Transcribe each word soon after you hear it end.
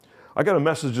I got a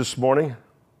message this morning.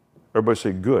 Everybody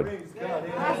say good.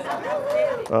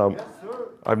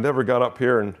 I've never got up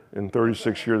here in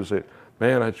 36 years and say,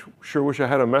 man, I sure wish I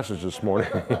had a message this morning.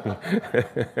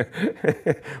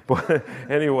 But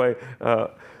anyway,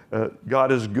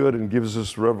 God is good and gives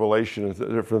us revelation of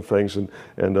different things, and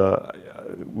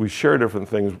we share different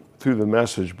things through the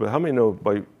message. But how many know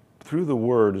through the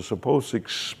Word is supposed to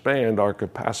expand our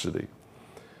capacity?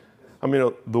 I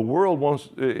mean, the world wants,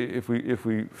 if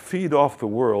we feed off the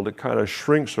world, it kind of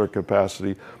shrinks our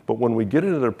capacity. But when we get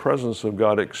into the presence of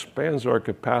God, it expands our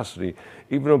capacity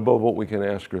even above what we can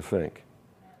ask or think.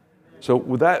 So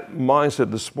with that mindset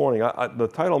this morning, the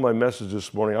title of my message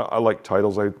this morning, I like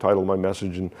titles. I title my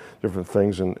message and different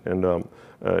things, and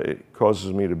it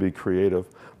causes me to be creative.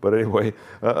 But anyway,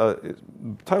 the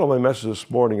title of my message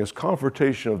this morning is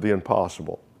Confrontation of the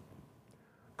Impossible.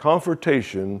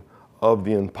 Confrontation of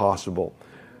the impossible.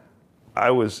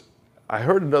 I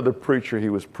heard another preacher. He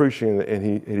was preaching, and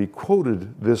he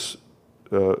quoted this.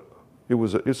 It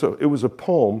was a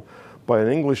poem by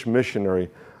an English missionary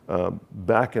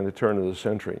back in the turn of the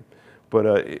century, but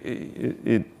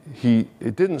it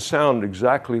didn't sound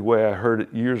exactly the way I heard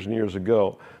it years and years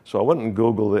ago. So I went and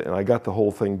Googled it, and I got the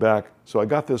whole thing back. So I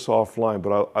got this offline,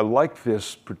 but I like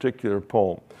this particular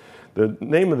poem. The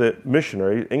name of the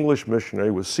missionary, English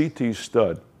missionary, was C.T.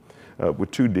 Studd.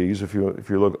 With two D's, if you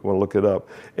want to look it up.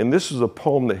 And this is a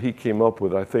poem that he came up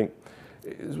with. I think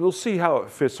we'll see how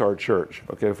it fits our church.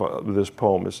 Okay, this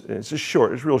poem it's just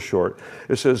short. It's real short.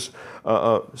 It says,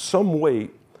 "Some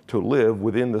wait to live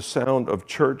within the sound of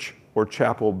church or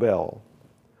chapel bell.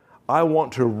 I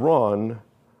want to run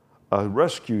a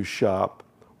rescue shop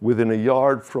within a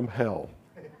yard from hell."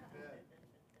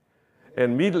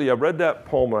 And immediately I read that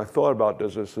poem and I thought about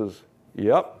this. It says,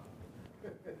 "Yep.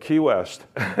 Key West."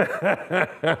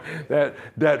 that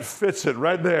fits it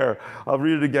right there. I'll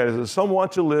read it again. It says, "Some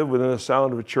want to live within the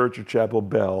sound of a church or chapel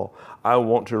bell. I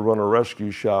want to run a rescue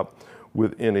shop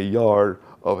within a yard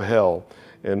of hell."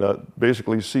 And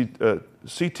basically,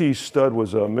 C.T. Studd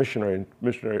was a missionary.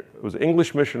 Was an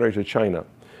English missionary to China,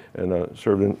 and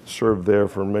served there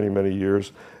for many, many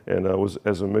years, and was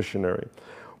as a missionary.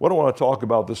 What I want to talk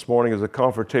about this morning is a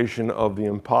confrontation of the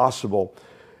impossible.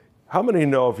 How many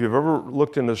know, if you've ever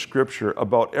looked into Scripture,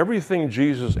 about everything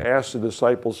Jesus asked the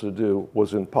disciples to do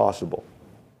was impossible?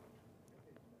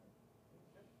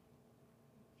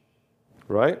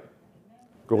 Right?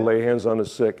 Go lay hands on the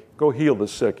sick. Go heal the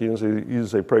sick. He didn't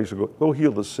say praise. Go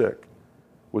heal the sick.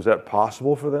 Was that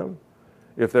possible for them?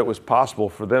 If that was possible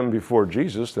for them before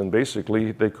Jesus, then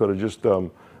basically they could have just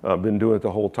been doing it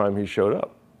the whole time he showed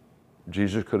up.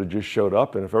 Jesus could have just showed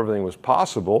up, and if everything was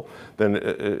possible, then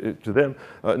to them,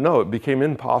 no, it became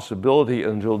impossibility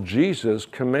until Jesus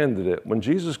commanded it. When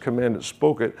Jesus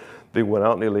spoke it, they went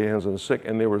out and they laid hands on the sick,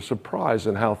 and they were surprised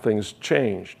at how things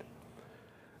changed.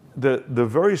 The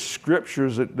very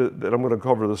scriptures that I'm going to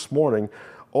cover this morning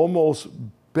almost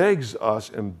begs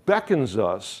us and beckons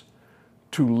us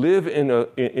to live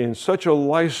in such a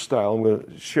lifestyle. I'm going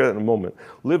to share that in a moment.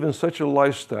 Live in such a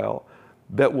lifestyle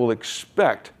that will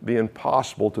expect the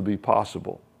impossible to be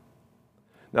possible.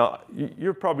 Now,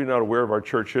 you're probably not aware of our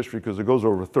church history because it goes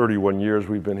over 31 years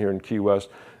we've been here in Key West.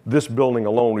 This building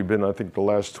alone, we've been, I think, the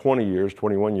last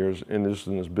 21 years in this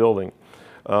building.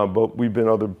 But we've been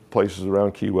other places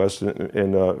around Key West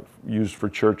and used for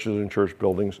churches and church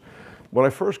buildings. When I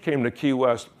first came to Key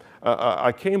West,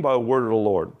 I came by the word of the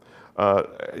Lord.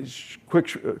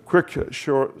 Quick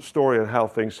short story on how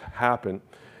things happen.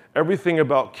 Everything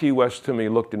about Key West to me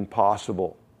looked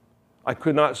impossible. I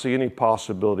could not see any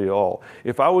possibility at all.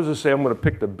 If I was to say I'm going to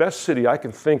pick the best city I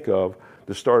can think of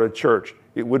to start a church,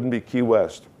 it wouldn't be Key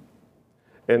West.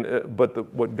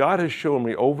 But what God has shown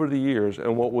me over the years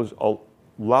and what was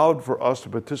allowed for us to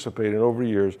participate in over the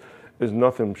years is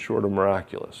nothing short of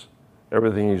miraculous.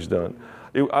 Everything He's done.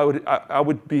 I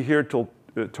would be here till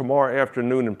tomorrow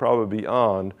afternoon and probably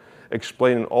beyond,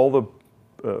 explaining all the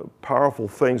powerful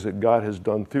things that God has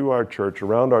done through our church,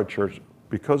 around our church,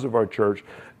 because of our church,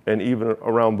 and even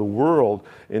around the world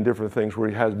in different things, where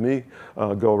He has me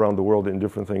go around the world in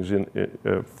different things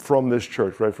from this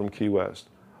church, right from Key West.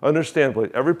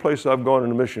 Understandably, every place I've gone in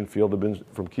the mission field have been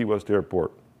from Key West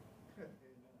Airport.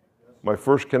 My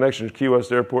first connection is Key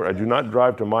West Airport. I do not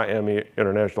drive to Miami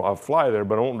International. I'll fly there,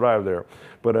 but I won't drive there.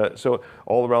 But so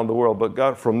all around the world. But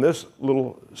God, from this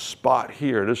little spot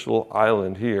here, this little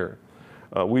island here,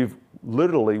 we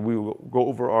will go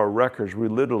over our records. We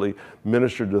literally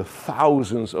ministered to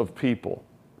thousands of people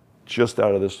just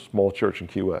out of this small church in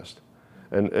Key West.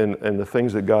 And the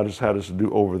things that God has had us to do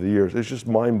over the years. It's just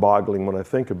mind-boggling when I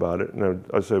think about it. And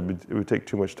I said it would take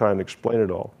too much time to explain it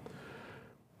all.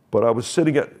 But I was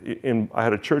sitting I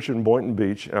had a church in Boynton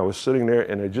Beach, and I was sitting there,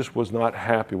 and I just was not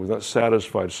happy, was not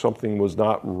satisfied. Something was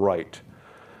not right.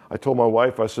 I told my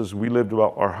wife, I says,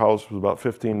 our house was about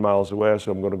 15 miles away. I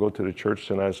said, I'm going to go to the church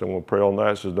tonight. I said, I'm going to pray all night.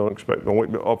 I said, don't wake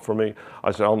me up for me.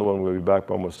 I said, I don't know when I'm going to be back,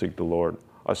 but I'm going to seek the Lord.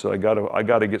 I said, I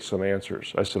got to get some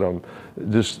answers. I said,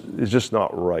 it's just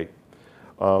not right.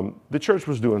 The church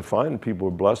was doing fine, and people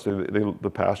were blessed.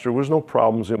 The pastor, there was no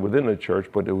problems within the church,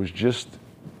 but it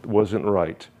wasn't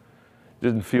right. It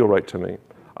didn't feel right to me.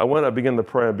 I began to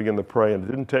pray, and it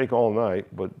didn't take all night,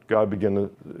 but God began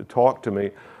to talk to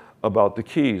me about the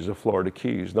Keys, the Florida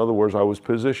Keys. In other words, I was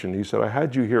positioned. He said, I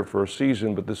had you here for a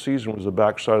season, but the season was the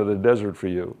backside of the desert for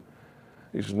you.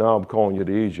 He said, now I'm calling you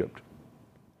to Egypt.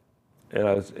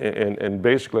 And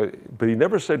basically, but he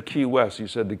never said Key West, he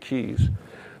said the Keys.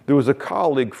 There was a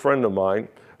colleague friend of mine,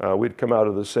 we'd come out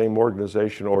of the same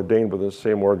organization, ordained with the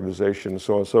same organization, and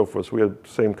so on and so forth. So we had the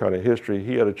same kind of history.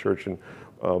 He had a church in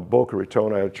Boca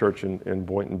Raton, I had a church in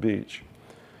Boynton Beach.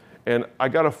 And I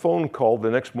got a phone call,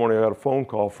 the next morning I got a phone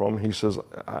call from him. He says,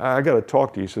 I got to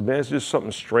talk to you. He said, man, it's just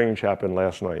something strange happened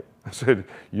last night. I said,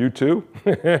 you too?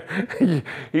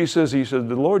 He said,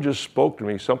 the Lord just spoke to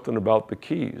me, something about the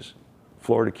Keys,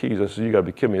 Florida Keys. I said, you got to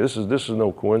be kidding me. This is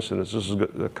no coincidence. This is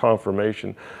a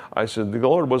confirmation. I said, the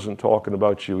Lord wasn't talking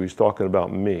about you. He's talking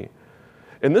about me.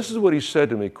 And this is what he said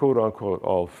to me, quote unquote,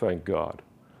 oh, thank God.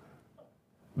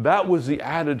 That was the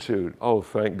attitude. Oh,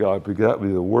 thank God, because that would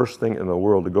be the worst thing in the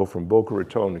world to go from Boca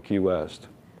Raton to Key West.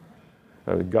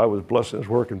 And God was blessing his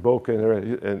work in Boca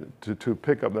and to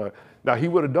pick up. Now, he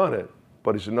would have done it,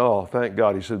 but he said, no, thank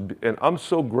God. He said, and I'm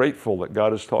so grateful that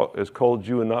God has called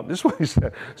you and not me. This is what he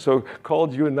said. So,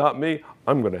 called you and not me,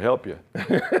 I'm going to help you.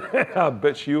 I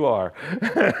bet you are.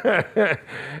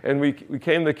 And we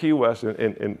came to Key West,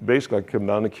 and basically I came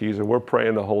down the Keys, and we're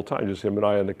praying the whole time, just him and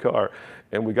I in the car.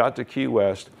 And we got to Key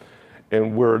West,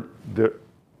 and where the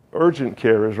urgent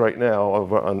care is right now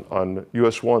on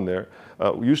US 1 there,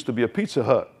 used to be a Pizza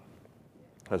Hut.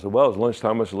 I said, well, it's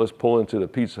lunchtime. I said, let's pull into the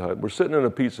Pizza Hut. We're sitting in a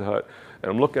Pizza Hut, and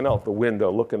I'm looking out the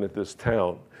window, looking at this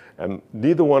town. And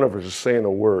neither one of us is saying a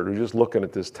word. We're just looking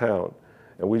at this town.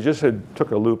 And we just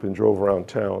took a loop and drove around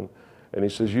town. And he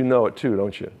says, you know it too,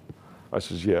 don't you? I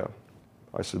says, yeah.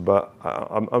 I said, but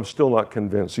I'm still not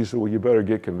convinced. He said, well, you better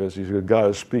get convinced. He said, God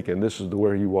is speaking. This is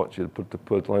where he wants you to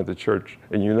put the line at the church.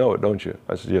 And you know it, don't you?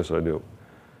 I said, yes, I do.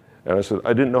 And I said,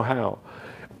 I didn't know how.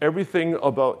 Everything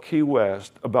about Key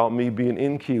West, about me being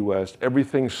in Key West,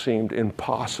 everything seemed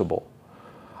impossible.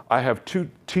 I have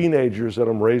 2 teenagers that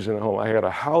I'm raising at home. I had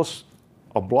a house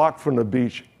a block from the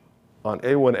beach on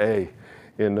A1A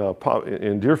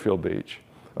in Deerfield Beach,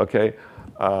 okay?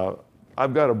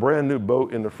 I've got a brand new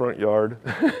boat in the front yard.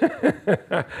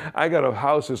 I got a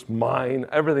house that's mine,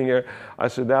 everything there. I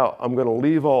said, now I'm gonna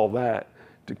leave all that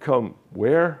to come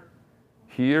where?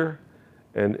 Here?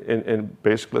 And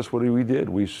basically that's what we did.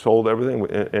 We sold everything,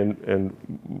 and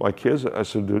my kids, I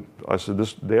said,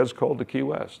 this Dad's called to Key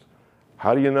West.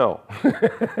 How do you know?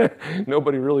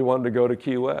 Nobody really wanted to go to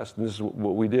Key West, and this is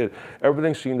what we did.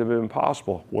 Everything seemed to be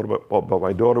impossible. What about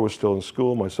my daughter was still in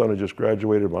school, my son had just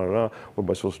graduated, blah, blah, blah. What am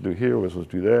I supposed to do here, what am I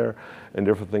supposed to do there, and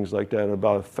different things like that. And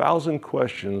about 1,000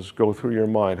 questions go through your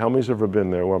mind. How many's ever been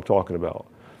there, what I'm talking about?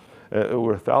 There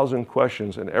were 1,000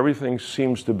 questions, and everything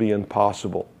seems to be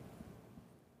impossible.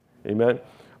 Amen?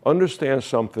 Understand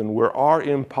something, where our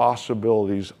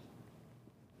impossibilities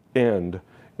end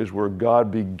is where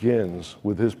God begins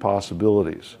with his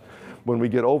possibilities. When we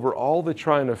get over all the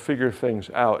trying to figure things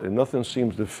out and nothing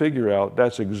seems to figure out,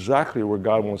 that's exactly where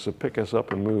God wants to pick us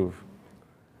up and move.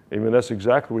 Amen. That's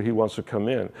exactly where he wants to come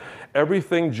in.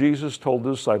 Everything Jesus told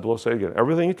the disciples, I'll say it again,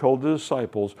 everything he told the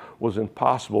disciples was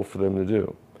impossible for them to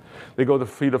do. They go to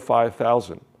feed of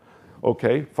 5,000.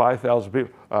 Okay, 5,000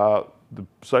 people. The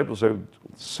disciples said,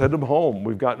 send them home.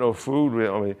 We've got no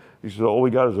food. He said, all we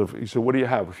got is he said, what do you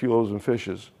have? A few loaves and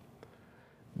fishes.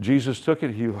 Jesus took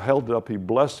it, he held it up, he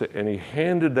blessed it, and he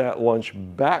handed that lunch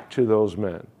back to those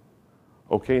men.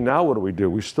 Okay, now what do?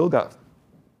 We still got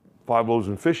 5 loaves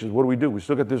and fishes. What do? We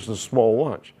still got this small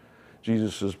lunch.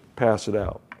 Jesus says, pass it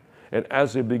out. And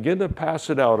as they begin to pass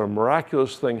it out, a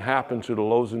miraculous thing happened to the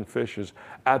loaves and fishes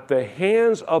at the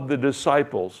hands of the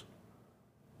disciples.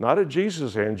 Not at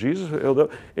Jesus' hand. Jesus held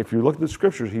up. If you look at the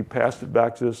scriptures, he passed it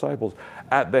back to the disciples.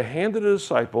 At the hand of the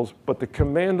disciples, but the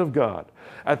command of God.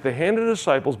 At the hand of the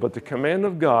disciples, but the command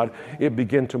of God, it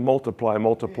began to multiply.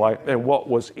 And what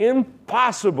was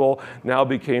impossible now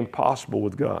became possible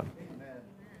with God.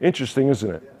 Interesting, isn't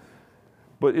it?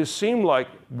 But it seemed like,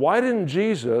 why didn't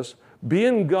Jesus,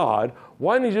 being God,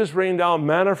 why didn't he just rain down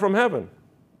manna from heaven?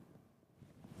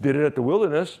 Did it at the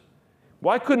wilderness.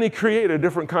 Why couldn't he create a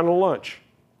different kind of lunch?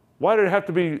 Why did it have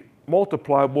to be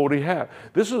multiplied what he had?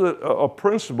 This is a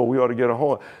principle we ought to get a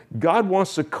hold of. God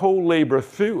wants to co-labor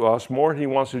through us more than he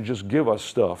wants to just give us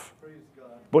stuff.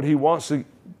 But he wants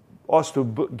us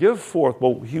to give forth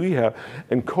what we have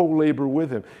and co-labor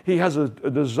with him. He has a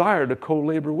desire to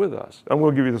co-labor with us. I'm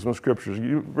going to give you some scriptures.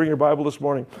 You bring your Bible this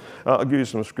morning? I'll give you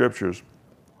some scriptures.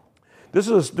 This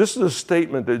is a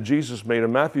statement that Jesus made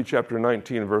in Matthew chapter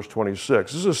 19, verse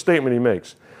 26. This is a statement he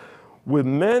makes. With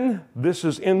men, this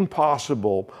is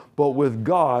impossible, but with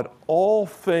God, all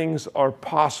things are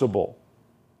possible.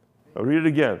 I'll read it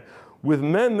again. With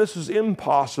men, this is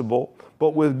impossible,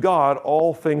 but with God,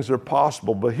 all things are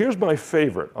possible. But here's my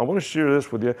favorite. I want to share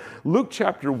this with you. Luke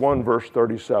chapter 1, verse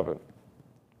 37.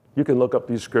 You can look up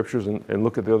these scriptures and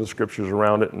look at the other scriptures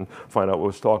around it and find out what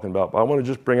it's talking about. But I want to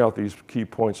just bring out these key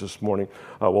points this morning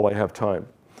while I have time.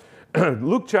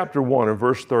 Luke chapter 1 and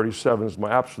verse 37 is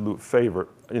my absolute favorite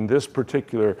in this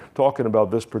particular, talking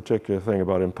about this particular thing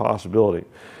about impossibility.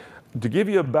 To give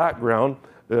you a background,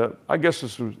 I guess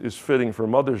this is fitting for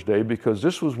Mother's Day because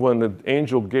this was when the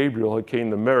angel Gabriel had came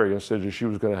to Mary and said that she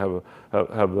was going to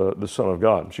have the Son of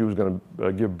God. She was going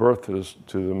to give birth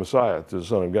to the Messiah, to the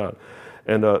Son of God.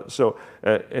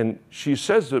 And she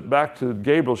says it back to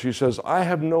Gabriel. She says, I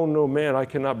have known no man. I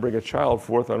cannot bring a child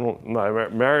forth. I'm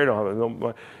not married.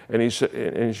 And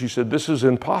she said, this is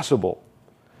impossible.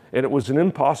 And it was an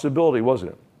impossibility,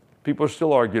 wasn't it? People are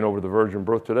still arguing over the virgin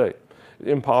birth today.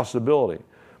 Impossibility.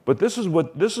 But this is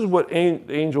what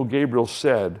angel Gabriel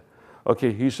said.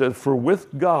 Okay, he said, for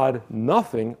with God,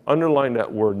 nothing, underline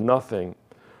that word, nothing,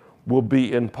 will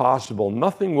be impossible.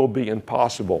 Nothing will be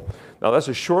impossible. Now that's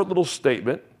a short little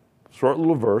statement, short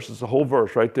little verse. It's a whole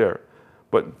verse right there.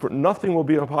 But for nothing will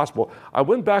be impossible. I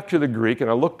went back to the Greek and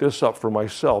I looked this up for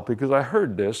myself because I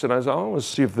heard this and I said, I want to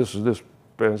see if this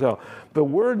pans out. The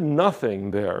word nothing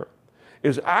there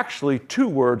is actually two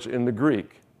words in the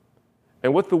Greek.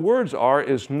 And what the words are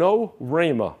is no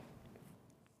rhema.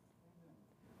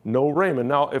 No rhema.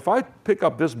 Now, if I pick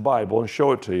up this Bible and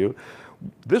show it to you,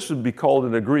 this would be called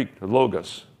in the Greek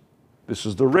logos. This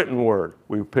is the written word.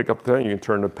 We pick up the thing, you can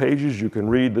turn the pages, you can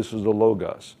read, this is the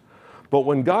logos. But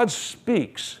when God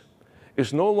speaks,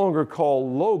 it's no longer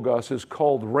called logos, it's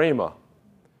called rhema.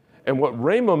 And what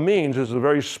rhema means is the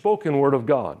very spoken word of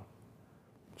God.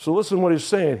 So listen to what he's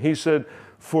saying. He said,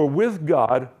 for with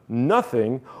God,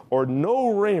 nothing or no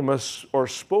rhema or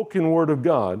spoken word of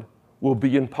God will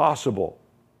be impossible.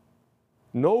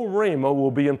 No rhema will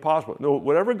be impossible. No,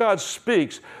 whatever God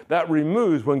speaks, that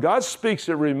removes, when God speaks,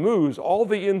 it removes all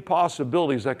the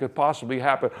impossibilities that could possibly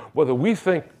happen, whether we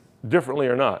think differently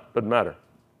or not. Doesn't matter.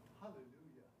 Hallelujah.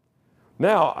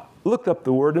 Now, look up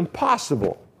the word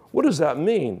impossible. What does that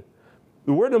mean?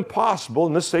 The word impossible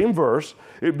in this same verse,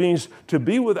 it means to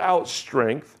be without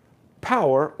strength,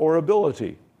 power, or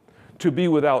ability. To be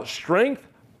without strength,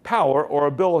 power, or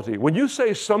ability. When you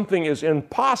say something is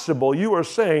impossible, you are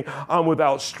saying, I'm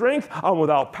without strength, I'm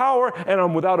without power, and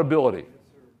I'm without ability.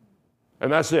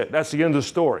 And that's it. That's the end of the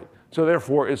story. So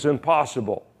therefore, it's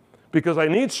impossible. Because I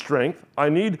need strength, I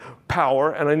need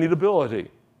power, and I need ability.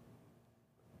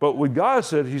 But what God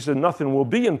said, he said, nothing will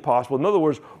be impossible. In other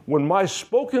words, when my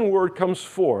spoken word comes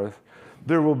forth,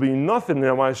 there will be nothing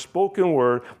in my spoken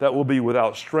word that will be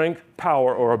without strength,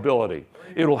 power, or ability.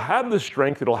 It'll have the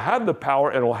strength, it'll have the power,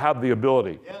 and it'll have the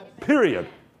ability. Period.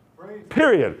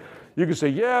 Period. You can say,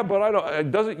 yeah, but I don't,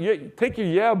 it doesn't, take your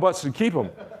yeah buts and keep them.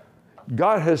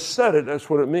 God has said it, that's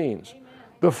what it means.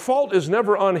 The fault is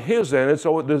never on his end,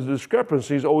 the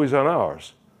discrepancy is always on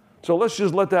ours. So let's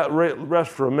just let that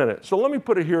rest for a minute. So let me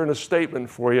put it here in a statement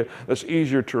for you that's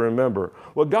easier to remember.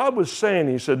 What God was saying,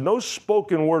 he said, no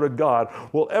spoken word of God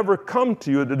will ever come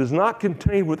to you that does not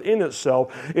contain within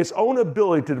itself its own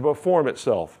ability to perform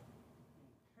itself.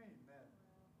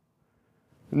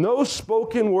 No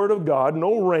spoken word of God,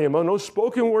 no rhema, no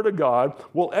spoken word of God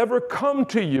will ever come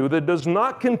to you that does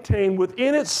not contain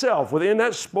within itself, within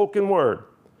that spoken word,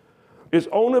 its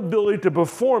own ability to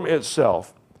perform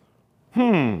itself.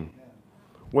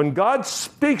 When God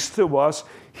speaks to us,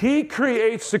 he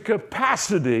creates the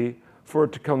capacity for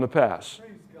it to come to pass.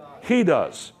 He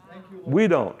does. We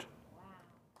don't.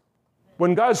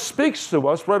 When God speaks to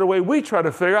us, right away we try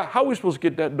to figure out how we're supposed to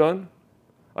get that done.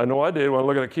 I know I did when I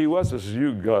look at Key West. I said,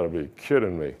 you got to be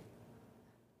kidding me.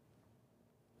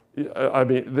 I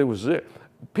mean, there was it.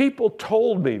 People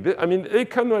told me, they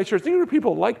come to my church. These are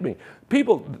people like me.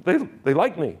 People, they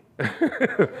like me.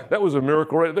 That was a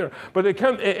miracle right there. But they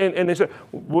come and they said,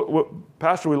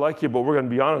 Pastor, we like you, but we're going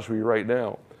to be honest with you right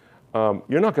now.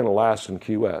 You're not going to last in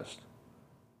Key West.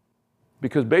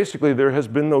 Because basically there has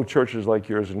been no churches like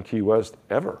yours in Key West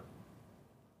ever.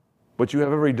 but you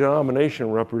have every denomination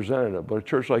representative. But a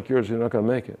church like yours, you're not going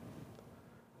to make it.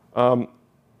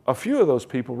 A few of those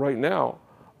people right now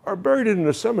are buried in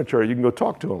the cemetery. You can go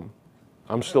talk to them.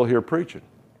 I'm still here preaching.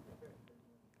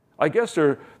 I guess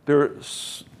their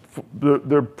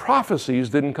prophecies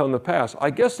didn't come to pass. I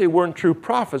guess they weren't true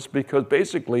prophets because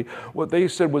basically what they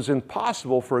said was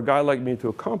impossible for a guy like me to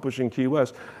accomplish in Key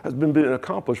West has been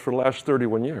accomplished for the last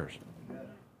 31 years.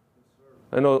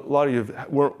 I know a lot of you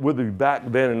weren't with me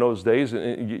back then in those days,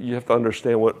 and you have to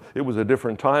understand it was a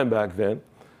different time back then.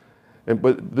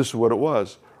 But this is what it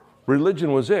was.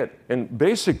 Religion was it. And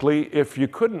basically, if you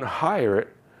couldn't hire it,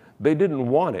 they didn't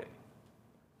want it.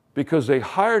 Because they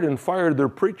hired and fired their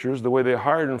preachers the way they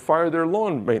hired and fired their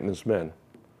lawn maintenance men.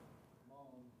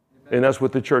 And that's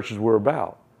what the churches were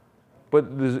about. But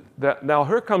now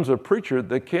here comes a preacher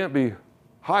that can't be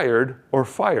hired or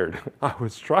fired.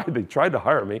 They tried to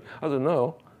hire me. I said,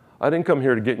 no, I didn't come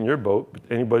here to get in your boat, but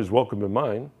anybody's welcome in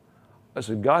mine. I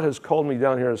said, God has called me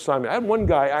down here to assign me. I had one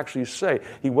guy actually say,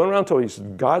 he went around and told me, he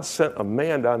said, God sent a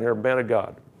man down here, a man of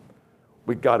God.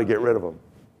 We got to get rid of him.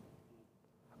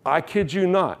 I kid you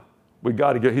not.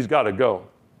 He's got to go.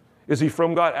 Is he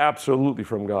from God? Absolutely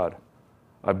from God.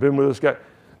 I've been with this guy.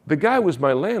 The guy was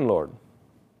my landlord.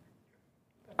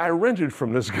 I rented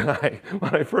from this guy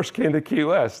when I first came to Key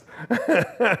West.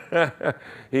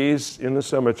 He's in the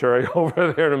cemetery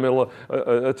over there in the middle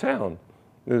of a town.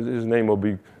 His name will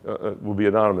be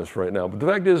anonymous right now. But the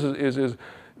fact is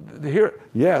here,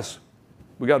 yes,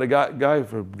 we got a guy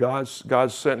for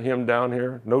God sent him down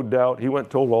here, no doubt. He went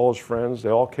and told all his friends. They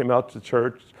all came out to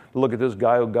church to look at this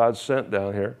guy who God sent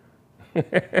down here.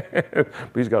 But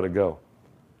he's got to go.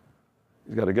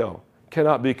 He's got to go.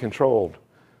 Cannot be controlled.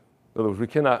 In other words, we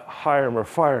cannot hire him or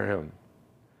fire him.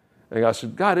 And I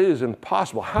said, God, it is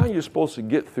impossible. How are you supposed to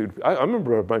get through? I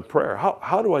remember my prayer.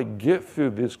 How do I get through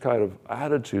this kind of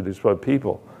attitude, these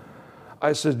people?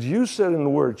 I said, you said in the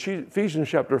Word, Ephesians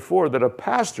chapter 4, that a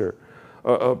pastor,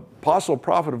 apostle,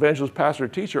 prophet, evangelist, pastor,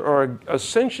 teacher, are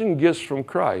ascension gifts from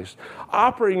Christ,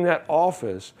 operating that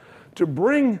office to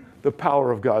bring the power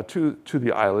of God to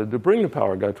the island, to bring the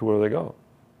power of God to where they go.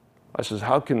 I says,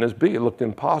 how can this be? It looked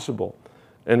impossible.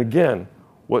 And again,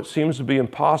 what seems to be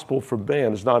impossible for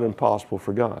man is not impossible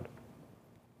for God.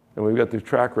 And we've got the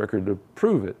track record to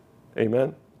prove it.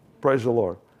 Amen? Praise the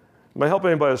Lord. Am I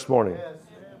helping anybody this morning? Yes.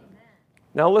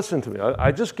 Now listen to me.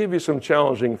 I just give you some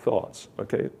challenging thoughts.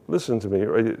 Okay? Listen to me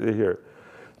right here.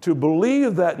 To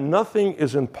believe that nothing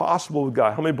is impossible with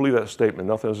God. How many believe that statement?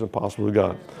 Nothing is impossible with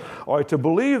God. All right, to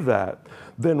believe that,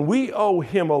 then we owe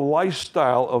him a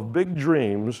lifestyle of big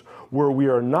dreams where we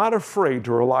are not afraid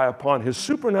to rely upon his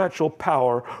supernatural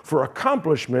power for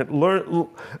accomplishment,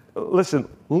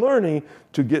 learning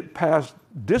to get past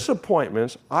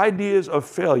disappointments, ideas of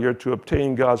failure to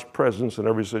obtain God's presence in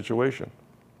every situation.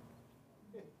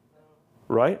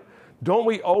 Right? Don't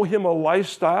we owe him a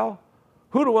lifestyle?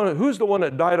 Who's the one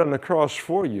that died on the cross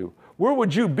for you? Where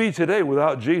would you be today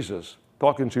without Jesus?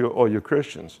 Talking to all you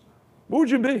Christians. Where would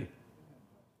you be?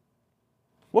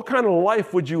 What kind of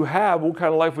life would you have? What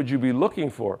kind of life would you be looking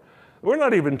for? We're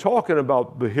not even talking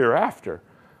about the hereafter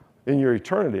in your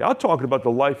eternity. I'm talking about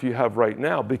the life you have right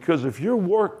now, because if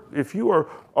you are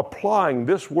applying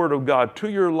this Word of God to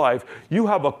your life, you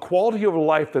have a quality of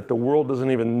life that the world doesn't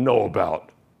even know about,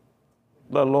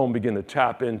 let alone begin to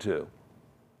tap into.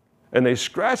 And they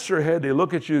scratch their head, they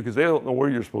look at you because they don't know where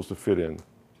you're supposed to fit in.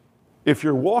 If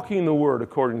you're walking the Word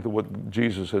according to what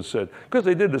Jesus has said, because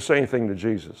they did the same thing to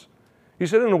Jesus. He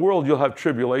said, in the world you'll have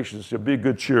tribulations, you'll be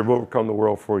good cheer, I've overcome the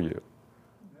world for you.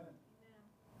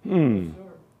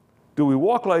 Do we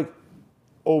walk like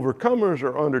overcomers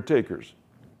or undertakers?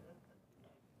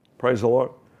 Praise the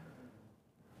Lord.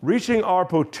 Reaching our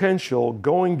potential,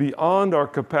 going beyond our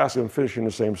capacity, I'm finishing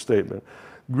the same statement.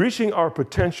 Reaching our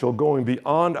potential, going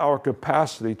beyond our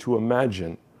capacity to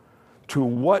imagine, to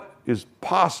what is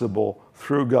possible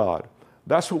through God.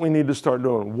 That's what we need to start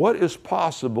doing. What is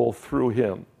possible through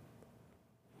him?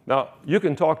 Now, you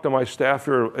can talk to my staff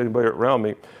here, anybody around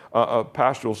me,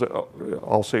 pastor will say,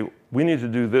 I'll say, we need to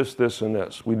do this, this, and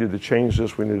this. We need to change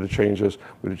this, we need to change this,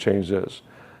 we need to change this.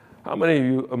 How many of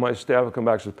you, of my staff, have come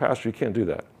back and said, Pastor, you can't do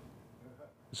that.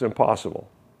 It's impossible.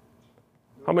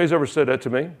 How many's ever said that to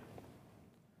me?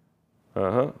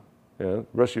 Yeah, the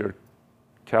rest of you are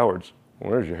cowards.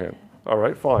 Well, there's your hand. All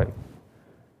right, fine.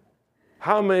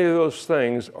 How many of those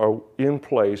things are in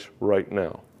place right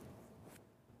now?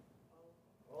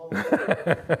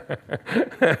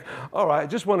 All right, I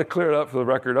just want to clear it up for the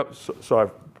record,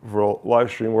 for a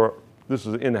live stream where this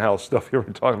is in-house stuff here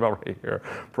we're talking about right here.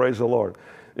 Praise the Lord.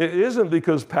 It isn't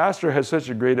because Pastor has such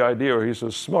a great idea or he's so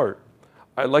smart.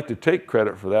 I'd like to take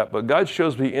credit for that, but God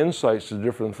shows me insights to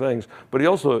different things, but he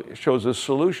also shows us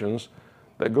solutions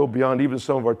that go beyond even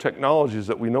some of our technologies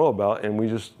that we know about, and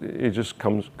it just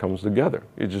comes together.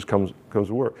 It just comes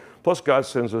to work. Plus, God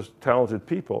sends us talented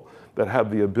people that have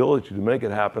the ability to make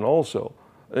it happen also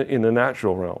in the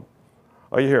natural realm.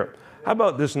 Are you here? How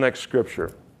about this next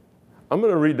scripture? I'm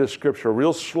going to read this scripture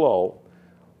real slow,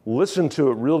 listen to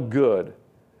it real good,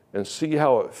 and see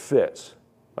how it fits.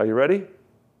 Are you ready?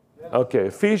 Okay,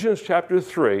 Ephesians chapter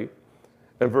 3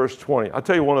 and verse 20. I'll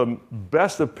tell you, one of the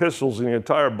best epistles in the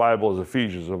entire Bible is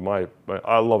Ephesians.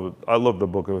 I love it. I love the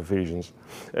book of Ephesians.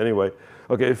 Anyway,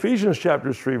 okay, Ephesians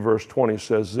chapter 3 verse 20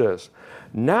 says this.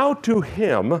 Now to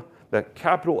him, that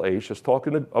capital H is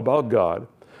talking about God,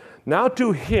 now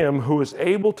to him who is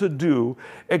able to do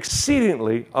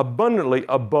exceedingly abundantly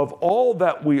above all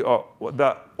that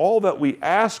we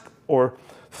ask or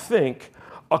think,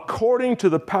 according to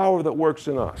the power that works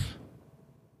in us.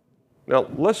 Now,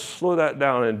 let's slow that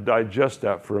down and digest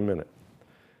that for a minute.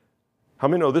 How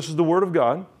many know this is the Word of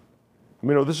God? How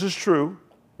many know this is true?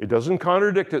 It doesn't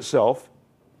contradict itself.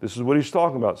 This is what he's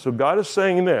talking about. So God is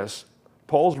saying this.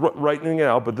 Paul's writing it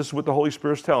out, but this is what the Holy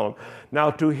Spirit's telling him.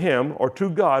 Now to him, or to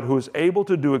God, who is able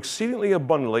to do exceedingly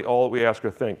abundantly all that we ask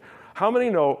or think. How many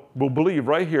will believe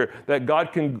right here that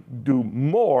God can do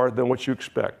more than what you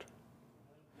expect?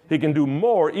 He can do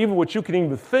more, even what you can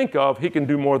even think of, he can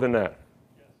do more than that.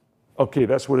 Okay,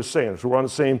 that's what it's saying. So we're on the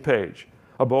same page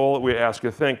about all that we ask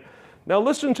or think. Now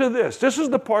listen to this. This is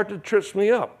the part that trips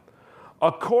me up.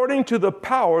 According to the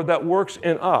power that works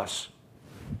in us.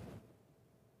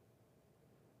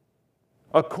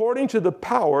 According to the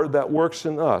power that works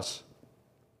in us.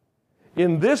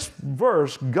 In this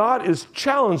verse, God is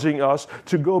challenging us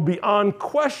to go beyond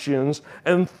questions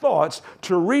and thoughts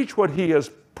to reach what he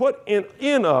has put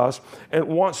in us and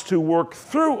wants to work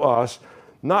through us,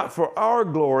 not for our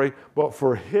glory, but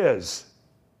for his.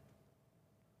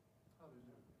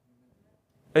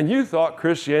 And you thought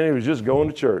Christianity was just going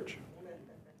to church.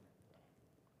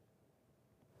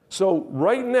 So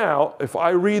right now, if I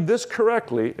read this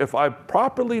correctly, if I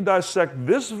properly dissect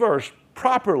this verse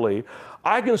properly,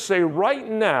 I can say right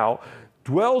now,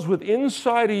 dwells within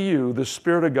inside of you the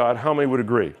Spirit of God. How many would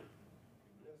agree?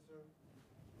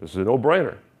 This is a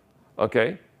no-brainer.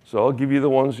 Okay, so I'll give you the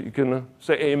ones you can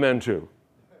say amen to.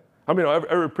 I mean,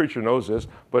 every preacher knows this,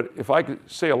 but if I could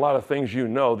say a lot of things you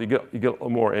know, you get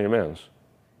more amens.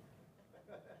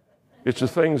 It's the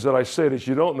things that I say that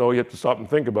you don't know you have to stop and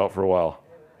think about for a while.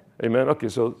 Amen. Okay,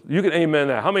 so you can amen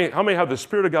that. How many have the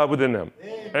Spirit of God within them?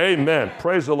 Amen.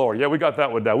 Praise the Lord. Yeah, we got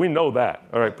that one down. We know that.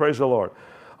 All right, praise the Lord.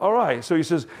 All right, so he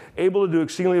says, able to do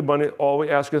exceedingly abundant all we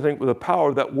ask and think with a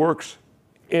power that works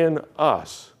in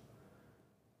us.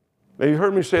 Now, you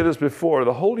heard me say this before.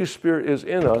 The Holy Spirit is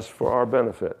in us for our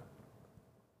benefit.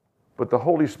 But the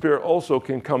Holy Spirit also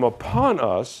can come upon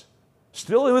us,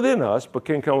 still within us, but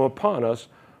can come upon us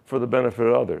for the benefit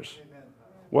of others.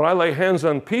 When I lay hands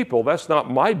on people, that's not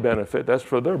my benefit, that's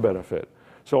for their benefit.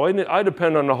 So I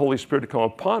depend on the Holy Spirit to come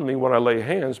upon me when I lay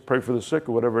hands, pray for the sick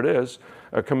or whatever it is,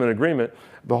 come in agreement,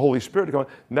 the Holy Spirit to come.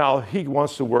 Now he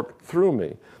wants to work through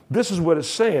me. This is what it's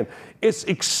saying. It's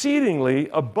exceedingly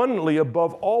abundantly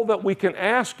above all that we can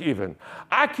ask even.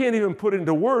 I can't even put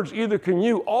into words, either can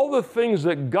you, all the things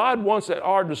that God wants at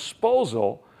our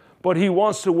disposal, but he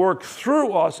wants to work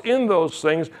through us in those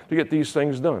things to get these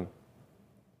things done.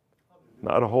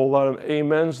 Not a whole lot of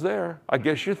amens there. I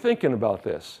guess you're thinking about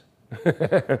this.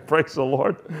 Praise the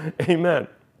Lord. Amen.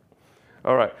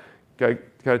 All right. Can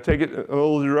I take it a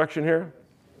little direction here?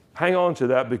 Hang on to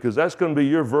that because that's going to be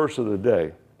your verse of the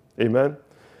day. Amen.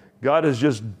 God is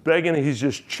just begging, he's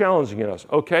just challenging us.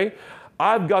 Okay,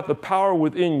 I've got the power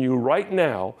within you right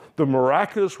now. The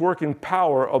miraculous working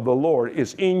power of the Lord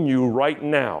is in you right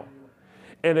now.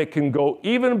 And it can go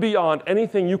even beyond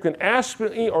anything you can ask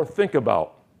me or think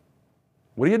about.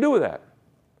 What do you do with that?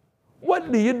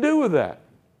 What do you do with that?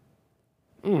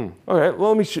 All right,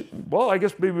 well, I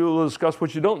guess maybe we'll discuss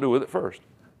what you don't do with it first.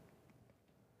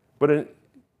 But in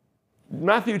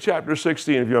Matthew chapter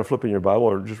 16, if you want to flip in your Bible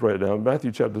or just write it down,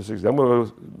 Matthew chapter 16, I'm going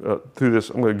to go through this.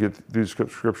 I'm going to get through these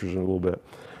scriptures in a little bit.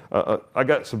 I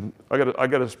got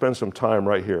to spend some time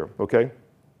right here, okay?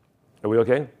 Are we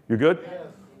okay? You good? Yes.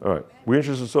 All right. We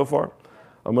interested so far?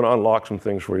 I'm going to unlock some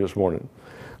things for you this morning.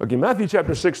 Okay, Matthew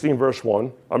chapter 16, verse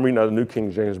 1. I'm reading out of the New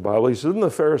King James Bible. He says, then the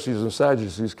Pharisees and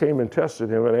Sadducees came and tested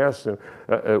him and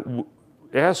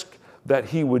asked that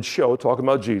he would show, talking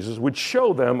about Jesus, would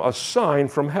show them a sign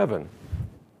from heaven.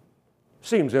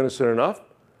 Seems innocent enough.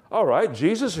 All right,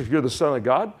 Jesus, if you're the Son of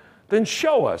God, then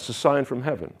show us a sign from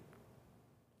heaven.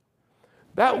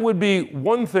 That would be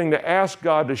one thing to ask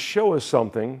God to show us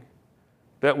something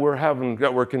that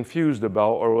we're confused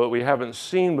about or that we haven't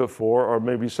seen before, or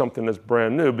maybe something that's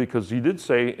brand new, because he did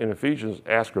say in Ephesians,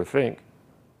 ask or think,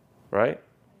 right?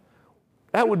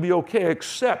 That would be okay,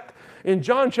 except in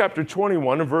John chapter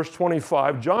 21 and verse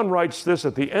 25, John writes this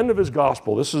at the end of his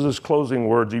gospel. This is his closing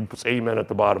words. He puts amen at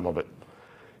the bottom of it.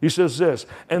 He says this,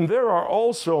 and there are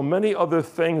also many other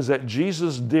things that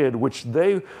Jesus did, which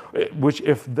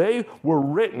if they were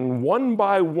written one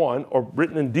by one, or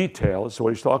written in detail, that's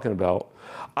what he's talking about,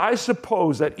 I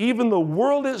suppose that even the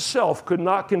world itself could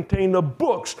not contain the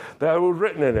books that were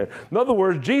written in it. In other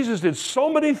words, Jesus did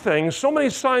so many things, so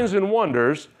many signs and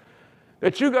wonders,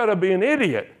 that you got to be an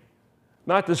idiot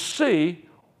not to see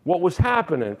what was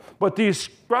happening. But these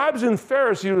scribes and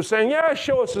Pharisees were saying, yeah,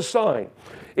 show us a sign.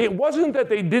 It wasn't that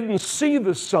they didn't see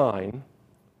the sign.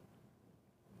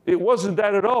 It wasn't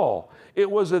that at all. It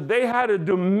was that they had a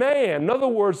demand. In other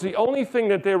words, the only thing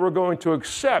that they were going to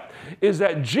accept is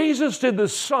that Jesus did the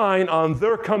sign on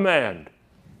their command,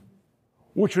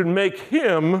 which would make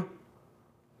him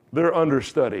their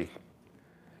understudy.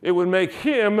 It would make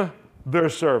him their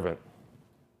servant.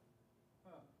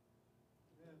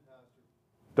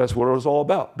 That's what it was all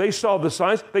about. They saw the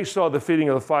signs. They saw the feeding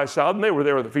of the 5,000. They were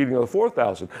there at the feeding of the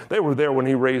 4,000. They were there when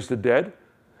he raised the dead.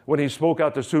 When he spoke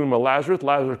out the tomb of Lazarus,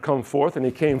 Lazarus come forth, and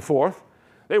he came forth.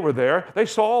 They were there. They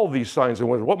saw all these signs and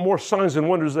wonders. What more signs and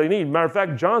wonders they need? Matter of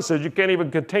fact, John says you can't even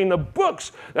contain the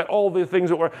books that all the things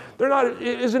that were.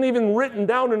 It isn't even written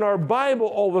down in our Bible,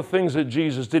 all the things that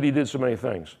Jesus did. He did so many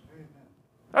things.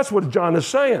 That's what John is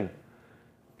saying.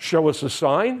 Show us a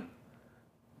sign.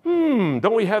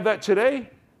 Don't we have that today?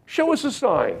 Show us a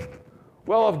sign.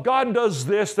 Well, if God does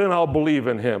this, then I'll believe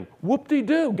in him.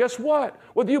 Whoop-de-doo. Guess what?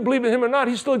 Whether you believe in him or not,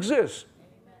 he still exists.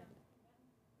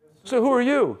 So who are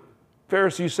you?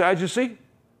 Pharisee, Sadducee?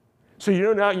 So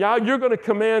now you're going to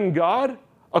command God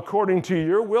according to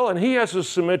your will, and he has to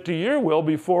submit to your will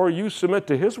before you submit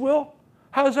to his will?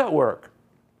 How does that work?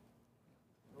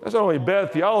 That's not only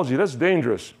bad theology, that's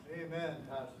dangerous. Amen,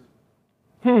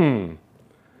 Pastor.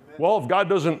 Well, if God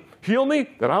doesn't heal me,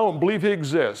 then I don't believe he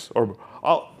exists. Or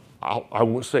I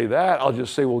won't say that. I'll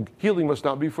just say, well, healing must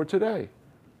not be for today.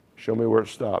 Show me where it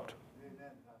stopped.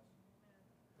 Amen,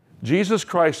 Pastor. Jesus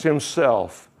Christ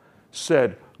himself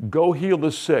said, go heal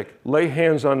the sick, lay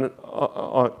hands on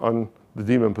the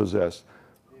demon-possessed,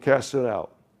 cast it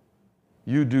out.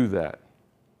 You do that.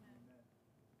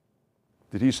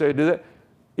 Did he say do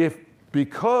that?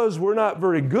 Because we're not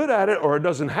very good at it, or it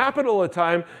doesn't happen all the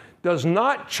time, does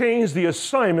not change the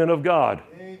assignment of God.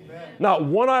 Amen. Not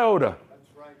one iota. That's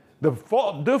right.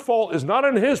 The default is not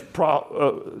on his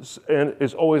and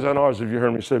it's always on ours, if you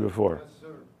heard me say before.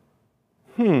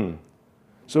 Yes, sir.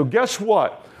 So guess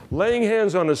what? Laying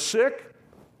hands on the sick,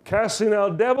 casting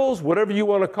out devils, whatever you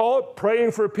want to call it,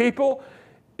 praying for people,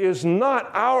 is not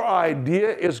our idea,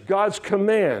 it's God's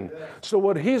command. Yes. So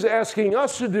what he's asking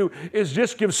us to do is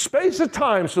just give space of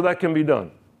time so that can be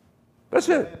done. That's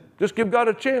it. Just give God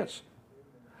a chance.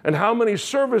 And how many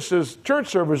church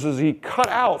services he cut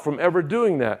out from ever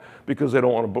doing that because they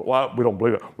don't want to, well, we don't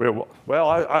believe it. Well,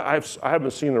 I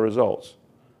haven't seen the results.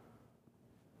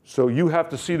 So you have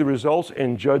to see the results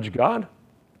and judge God?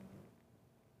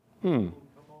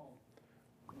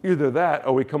 Either that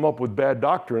or we come up with bad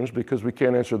doctrines because we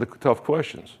can't answer the tough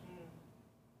questions.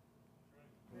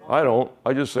 I don't.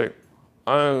 I just say,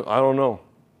 I don't know.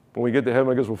 When we get to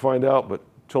heaven, I guess we'll find out, but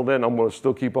till then, I'm going to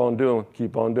still keep on doing.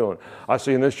 I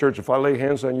say in this church, if I lay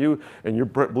hands on you and you're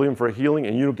believing for a healing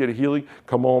and you don't get a healing,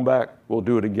 come on back. We'll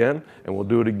do it again, and we'll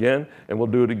do it again, and we'll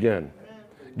do it again.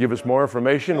 Give us more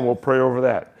information, and we'll pray over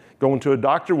that. Going to a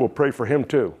doctor, we'll pray for him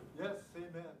too. Yes,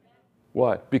 amen.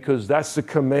 Why? Because that's the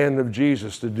command of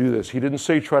Jesus to do this. He didn't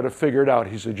say try to figure it out.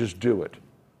 He said just do it.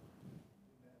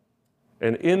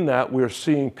 And in that, we're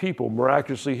seeing people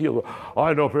miraculously healed.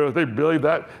 I know people, they believe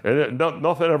that, and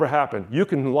nothing ever happened. You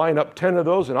can line up 10 of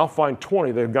those, and I'll find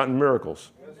 20 that have gotten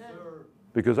miracles. Yes, sir.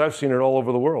 Because I've seen it all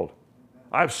over the world.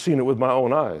 I've seen it with my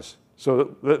own eyes.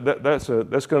 So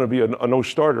that's going to be a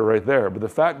no-starter right there. But the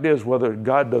fact is, whether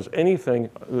God does anything,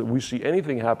 we see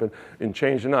anything happen and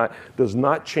change or not, does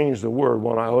not change the word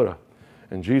one iota.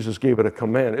 And Jesus gave it a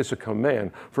command. It's a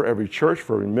command for every church,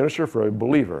 for every minister, for every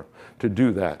believer to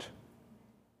do that.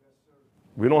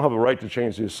 We don't have a right to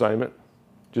change the assignment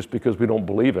just because we don't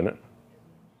believe in it.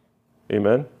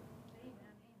 Amen?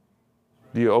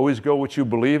 Do you always go what you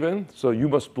believe in? So you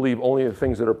must believe only in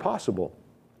things that are possible.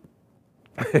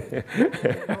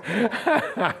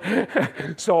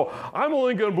 So I'm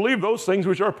only going to believe those things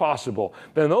which are possible.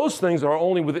 Then those things are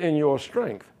only within your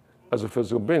strength. as a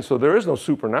physical being. So there is no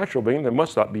supernatural being. There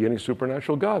must not be any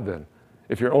supernatural God then.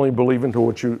 If you're only believing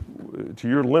to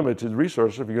your limited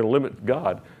resources, if you're going to limit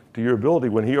God to your ability,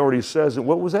 when he already says,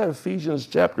 what was that, Ephesians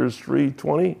chapters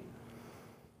 3:20?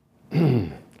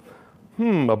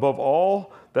 Above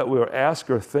all that we ask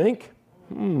or think?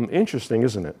 Interesting,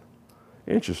 isn't it?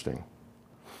 Interesting.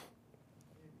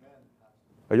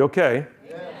 Are you okay?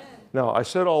 Yes. Now, I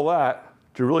said all that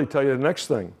to really tell you the next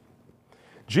thing.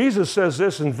 Jesus says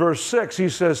this in verse 6. He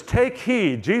says, take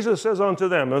heed. Jesus says unto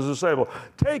them, as a disciple,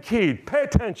 take heed, pay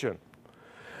attention.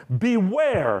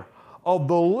 Beware of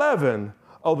the leaven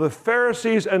of the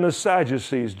Pharisees and the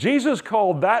Sadducees. Jesus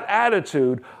called that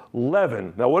attitude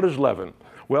leaven. Now, what is leaven?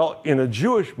 Well, in a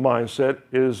Jewish mindset,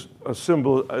 it is a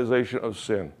symbolization of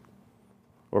sin,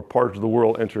 or parts of the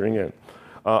world entering in.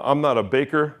 I'm not a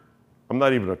baker. I'm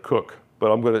not even a cook.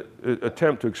 But I'm going to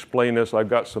attempt to explain this. I've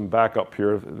got some backup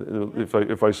here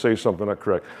if I say something not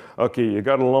correct. Okay, you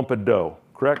got a lump of dough,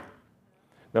 correct?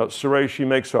 Now, Saray, she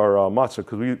makes our matzah,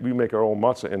 because we make our own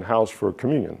matzah in-house for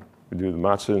communion. We do the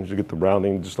matzah, and you get the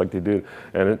rounding just like they did.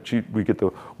 And we get the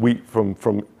wheat from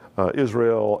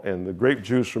Israel, and the grape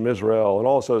juice from Israel, and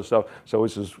all this other stuff. So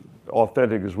it's as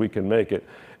authentic as we can make it.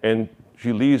 And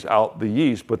she leaves out the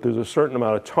yeast, but there's a certain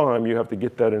amount of time you have to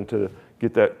get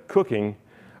that cooking.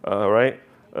 Right?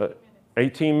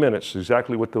 18 minutes,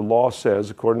 exactly what the law says,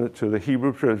 according to the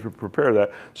Hebrew to prepare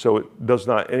that, so it does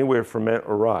not anywhere ferment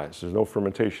or rise. There's no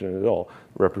fermentation in it at all.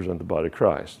 Represent the body of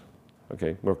Christ.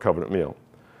 Okay, more covenant meal.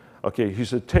 Okay, Jesus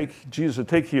said,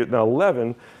 take here. Now,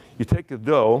 leaven, you take the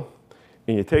dough,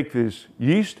 and you take this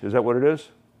yeast. Is that what it is?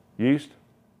 Yeast?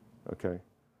 Okay.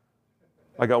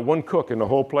 I got one cook in the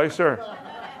whole place there.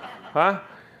 Huh?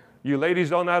 You ladies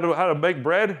don't know how to bake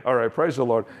bread? All right, praise the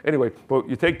Lord. Anyway, but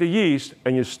you take the yeast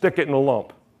and you stick it in a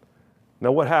lump.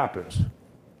 Now what happens?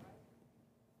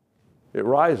 It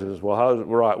rises. Well, how does it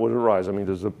rise? I mean,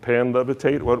 does the pan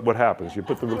levitate? What happens? You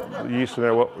put the yeast in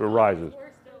there, it rises.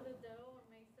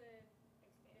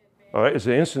 All right, is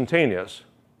it instantaneous?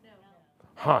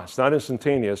 No. It's not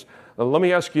instantaneous. Now, let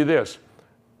me ask you this.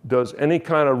 Does any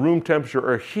kind of room temperature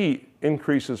or heat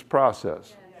increase this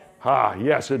process?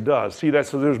 Yes, it does. See,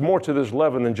 so there's more to this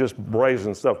leaven than just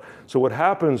brazen stuff. So what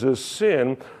happens is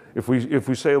sin, if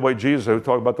we say the way Jesus said, we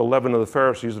talk about the leaven of the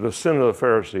Pharisees, or the sin of the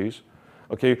Pharisees.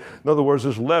 Okay, in other words,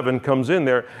 this leaven comes in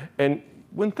there, and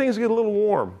when things get a little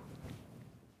warm,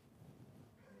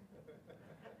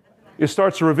 it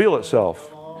starts to reveal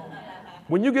itself.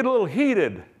 When you get a little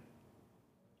heated,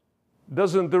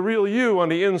 doesn't the real you on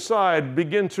the inside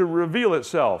begin to reveal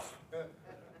itself?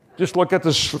 Just look at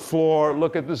the floor,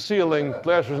 look at the ceiling.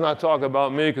 Pastor's not talking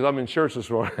about me because I'm in church this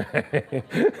morning.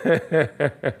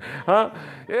 Huh?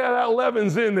 Yeah, that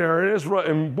leaven's in there, and it's right,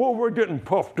 and boy, we're getting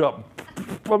puffed up.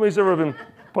 Somebody's ever been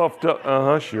puffed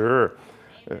up? Sure.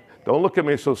 Don't look at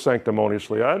me so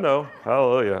sanctimoniously. I know.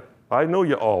 Hallelujah. I know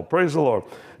you all. Praise the Lord.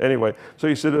 Anyway, so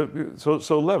he said,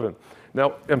 so leaven.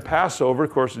 Now, in Passover,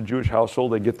 of course, the Jewish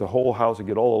household, they get the whole house, they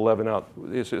get all the leaven out.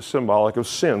 It's symbolic of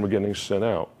sin. We're getting sin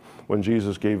out. When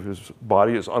Jesus gave his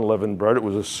body as unleavened bread, it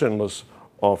was a sinless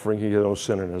offering. He had no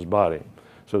sin in his body.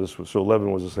 So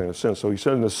leaven was a thing of sin. So he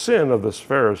said in the sin of the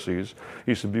Pharisees,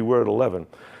 he said, beware of the leaven.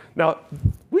 Now,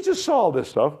 we just saw this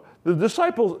stuff. The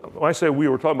disciples, when I say we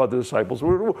were talking about the disciples,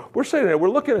 we're saying that, we're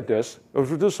looking at this, as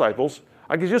the disciples.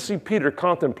 I could just see Peter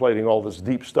contemplating all this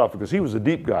deep stuff because he was a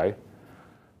deep guy.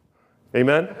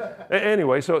 Amen?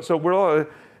 Anyway, so we're all,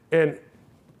 and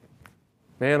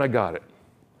man, I got it.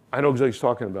 I know exactly what he's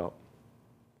talking about.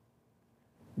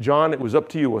 John, it was up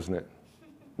to you, wasn't it?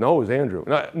 No, it was Andrew.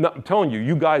 No, I'm telling you,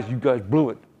 you guys blew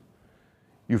it.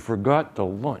 You forgot the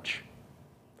lunch.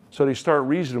 So they start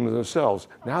reasoning with themselves.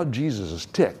 Now Jesus is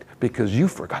ticked because you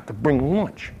forgot to bring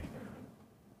lunch.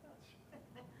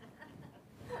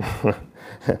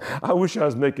 I wish I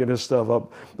was making this stuff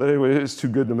up, but anyway, it's too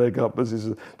good to make up.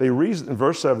 They reasoned in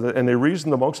verse 7, and they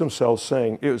reasoned amongst themselves,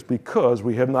 saying, it was because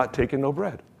we have not taken no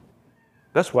bread.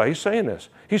 That's why he's saying this.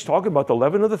 He's talking about the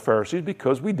leaven of the Pharisees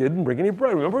because we didn't bring any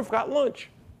bread. Remember, we forgot lunch.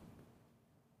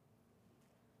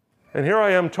 And here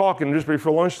I am talking just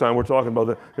before lunchtime. We're talking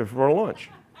about for lunch.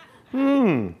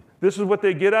 This is what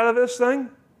they get out of this thing?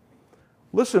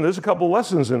 Listen, there's a couple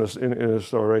lessons in this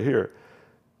story right here.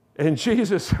 And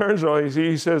Jesus turns on,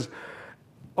 he says,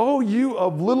 oh, you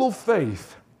of little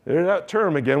faith. There's that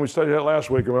term again. We studied that last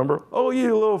week, remember? Oh,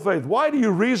 you little faith. Why do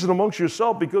you reason amongst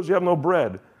yourself because you have no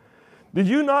bread? Did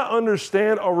you not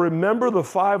understand or remember the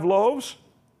 5 loaves?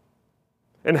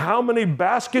 And how many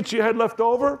baskets you had left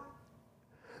over?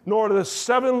 Nor the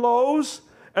 7 loaves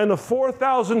and the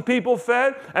 4,000 people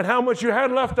fed and how much you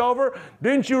had left over?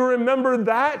 Didn't you remember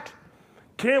that?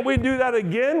 Can't we do that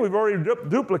again? We've already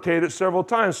duplicated it several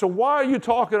times. So why are you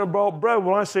talking about bread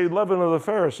when I say leaven of the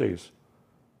Pharisees?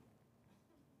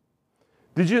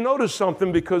 Did you notice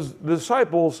something? Because the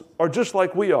disciples are just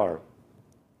like we are.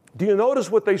 Do you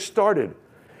notice what they started?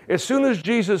 As soon as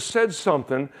Jesus said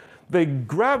something, they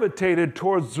gravitated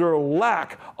towards their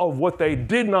lack of what they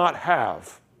did not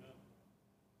have.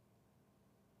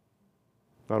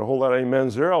 Not a whole lot of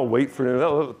amens there. I'll wait for you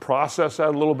to process that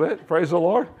a little bit. Praise the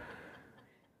Lord.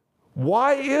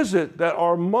 Why is it that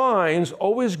our minds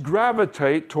always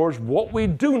gravitate towards what we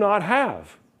do not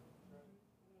have?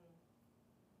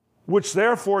 Which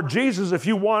therefore, Jesus, if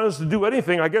you want us to do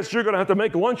anything, I guess you're going to have to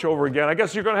make lunch over again. I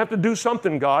guess you're going to have to do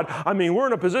something, God. I mean, we're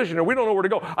in a position and we don't know where to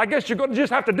go. I guess you're going to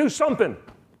just have to do something.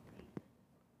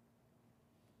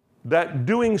 That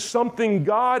doing something,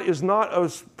 God, is not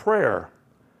a prayer.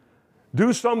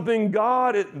 Do something,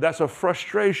 God, that's a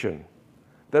frustration.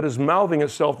 That is mouthing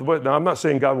itself. Now, I'm not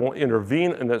saying God won't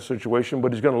intervene in that situation,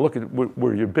 but he's going to look at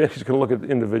where you've been. He's going to look at the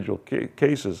individual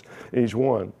cases, each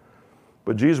one.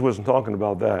 But Jesus wasn't talking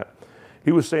about that.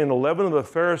 He was saying the leaven of the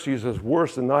Pharisees is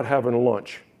worse than not having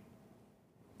lunch.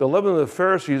 The leaven of the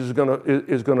Pharisees is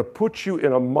going to put you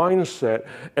in a mindset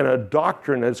and a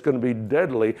doctrine that's going to be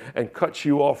deadly and cut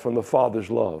you off from the Father's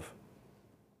love.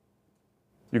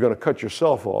 You're going to cut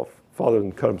yourself off. Father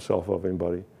didn't cut himself off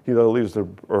anybody. He either leaves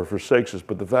or forsakes us,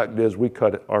 but the fact is we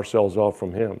cut ourselves off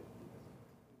from him.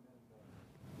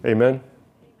 Amen? Amen.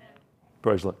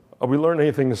 Praise the Lord. Are we learning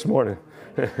anything this morning?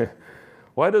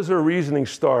 Why does their reasoning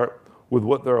start with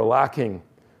what they're lacking?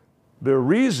 Their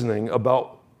reasoning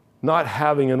about not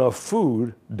having enough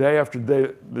food day after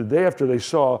day, the day after they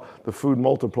saw the food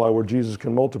multiply where Jesus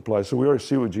can multiply. So we already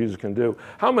see what Jesus can do.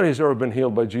 How many has ever been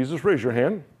healed by Jesus? Raise your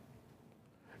hand.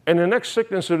 And the next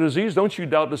sickness or disease, don't you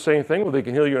doubt the same thing, whether they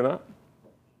can heal you or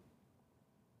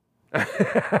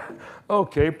not?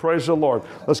 Okay, praise the Lord.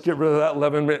 Let's get rid of that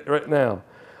leaven right now.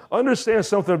 Understand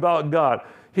something about God.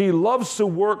 He loves to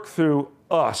work through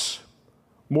us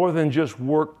more than just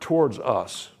work towards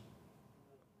us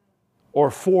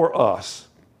or for us.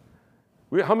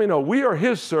 How many know we are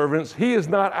his servants? He is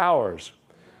not ours.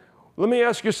 Let me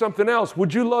ask you something else.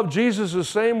 Would you love Jesus the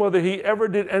same whether he ever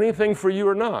did anything for you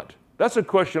or not? That's a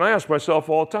question I ask myself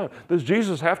all the time. Does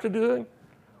Jesus have to do anything?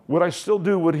 Would I still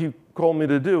do what he called me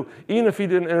to do, even if he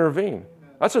didn't intervene?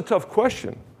 That's a tough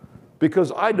question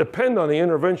because I depend on the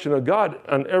intervention of God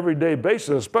on an everyday basis,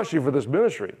 especially for this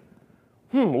ministry.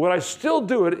 Would I still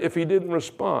do it if he didn't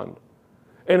respond?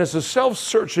 And it's a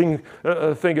self-searching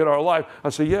thing in our life. I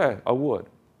say, yeah, I would.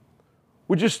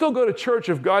 Would you still go to church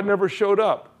if God never showed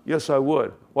up? Yes, I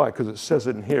would. Why? Because it says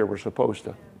it in here we're supposed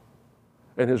to.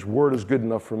 And his word is good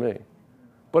enough for me.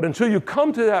 But until you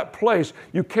come to that place,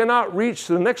 you cannot reach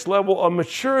the next level of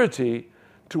maturity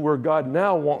to where God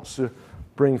now wants to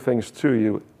bring things to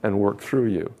you and work through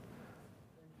you.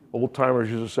 Old timers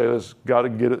used to say this, got to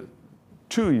get it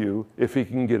to you if he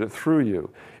can get it through you.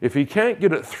 If he can't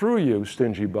get it through you,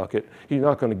 stingy bucket, he's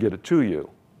not going to get it to you.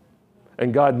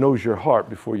 And God knows your heart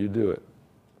before you do it.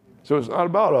 So it's not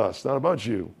about us, not about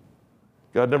you.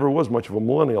 God never was much of a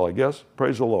millennial, I guess.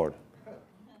 Praise the Lord.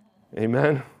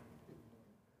 Amen.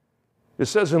 It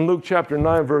says in Luke chapter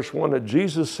 9, verse 1, that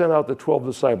Jesus sent out the 12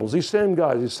 disciples. These same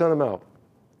guys, he sent them out.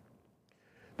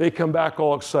 They come back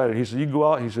all excited. He said, you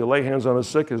go out, he said, lay hands on the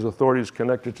sick. His authority is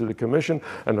connected to the commission,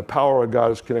 and the power of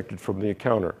God is connected from the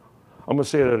encounter. I'm going to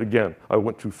say that again. I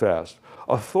went too fast.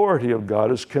 Authority of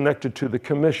God is connected to the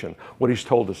commission, what he's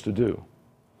told us to do.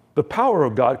 The power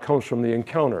of God comes from the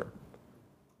encounter.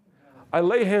 I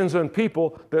lay hands on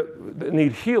people that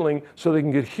need healing so they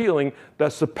can get healing.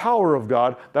 That's the power of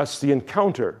God. That's the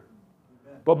encounter.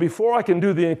 But before I can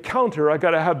do the encounter, I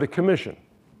got to have the commission.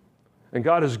 And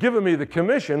God has given me the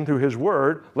commission through his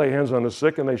word, lay hands on the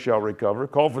sick and they shall recover,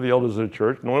 call for the elders of the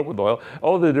church, anoint with oil,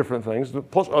 all the different things,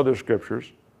 plus other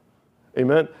scriptures.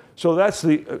 Amen? So that's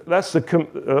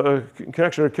the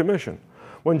connection of commission.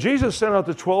 When Jesus sent out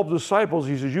the 12 disciples,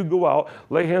 he says, you go out,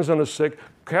 lay hands on the sick,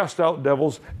 cast out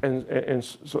devils, and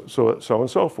so and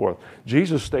so forth.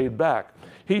 Jesus stayed back.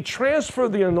 He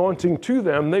transferred the anointing to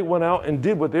them. They went out and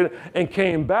did what they did and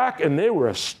came back, and they were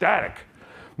ecstatic.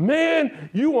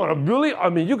 Man, you want to really,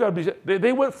 you got to be,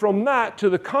 they went from that to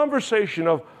the conversation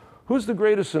of, who's the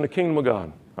greatest in the kingdom of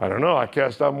God? I don't know. I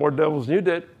cast out more devils than you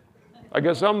did. I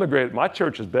guess I'm the greatest. My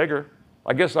church is bigger.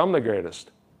 I guess I'm the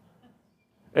greatest.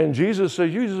 And Jesus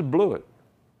said, you just blew it.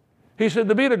 He said,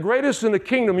 to be the greatest in the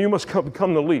kingdom, you must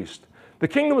become the least. The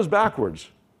kingdom is backwards.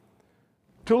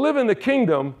 To live in the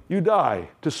kingdom, you die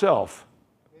to self.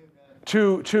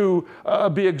 Amen. To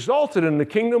be exalted in the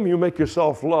kingdom, you make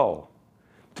yourself low.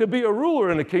 To be a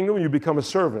ruler in the kingdom, you become a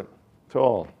servant. to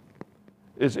all.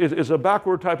 It's a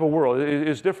backward type of world.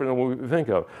 It's different than what we think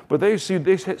of. But they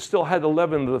still had the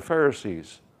leaven of the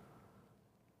Pharisees.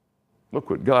 Look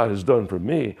what God has done for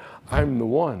me. I'm the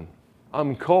one.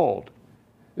 I'm called.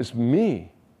 It's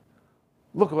me.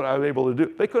 Look what I'm able to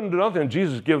do. They couldn't do nothing.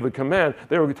 Jesus gave the command.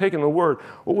 They were taking the word.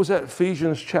 What was that?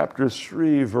 Ephesians chapter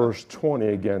 3, verse 20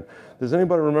 again. Does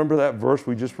anybody remember that verse?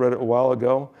 We just read it a while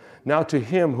ago. Now to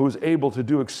him who is able to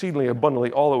do exceedingly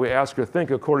abundantly all that we ask or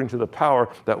think according to the power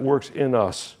that works in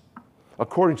us.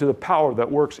 According to the power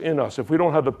that works in us. If we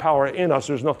don't have the power in us,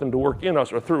 there's nothing to work in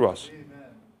us or through us. Amen. Amen.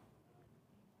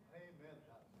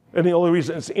 And the only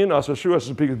reason it's in us or through us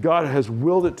is because God has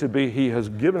willed it to be. He has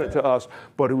given it to us,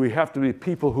 but we have to be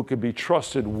people who can be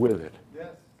trusted with it. Yes,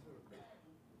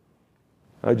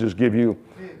 I just give you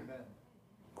sir. Amen.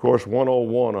 course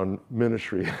 101 on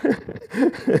ministry.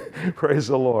 Praise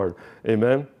the Lord.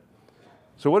 Amen.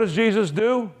 So what does Jesus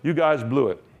do? You guys blew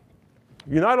it.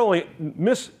 You not only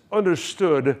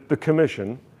misunderstood the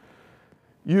commission,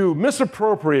 you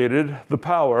misappropriated the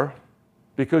power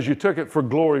because you took it for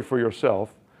glory for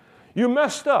yourself. You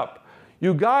messed up.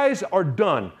 You guys are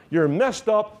done. You're messed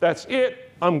up. That's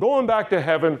it. I'm going back to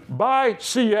heaven. Bye.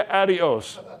 See ya.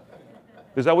 Adios.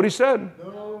 Is that what he said?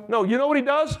 No. No. You know what he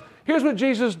does? Here's what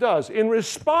Jesus does. In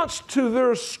response to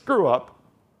their screw up,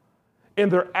 in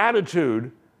their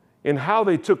attitude, in how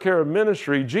they took care of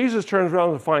ministry, Jesus turns around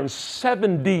and finds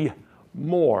 70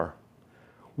 more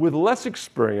with less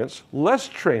experience, less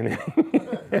training,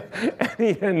 and he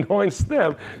anoints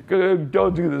them to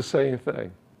go do the same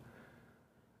thing.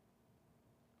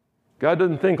 God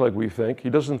doesn't think like we think. He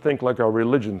doesn't think like our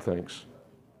religion thinks.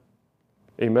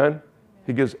 Amen?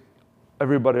 He gives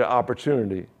everybody an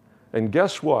opportunity. And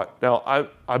guess what? Now,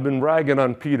 I've been ragging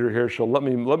on Peter here, so let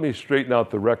me straighten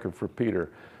out the record for Peter.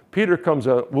 Peter comes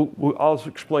out, I'll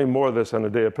explain more of this on the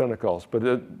day of Pentecost,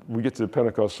 but we get to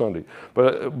Pentecost Sunday.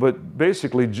 But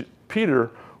basically,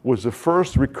 Peter was the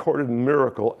first recorded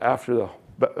miracle after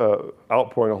the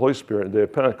outpouring of the Holy Spirit on the day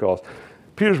of Pentecost.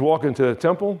 Peter's walking to the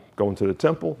temple, going to the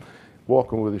temple,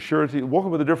 walking with a surety, walking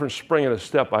with a different spring in his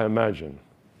step, I imagine.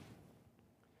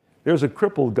 There's a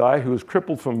crippled guy who was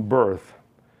crippled from birth.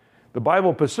 The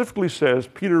Bible specifically says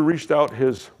Peter reached out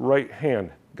his right hand.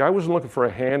 Guy wasn't looking for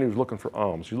a hand, he was looking for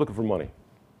alms. He was looking for money.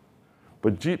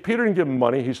 But Peter didn't give him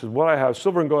money. He said, what I have,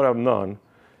 silver and gold I have none.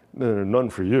 None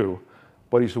for you.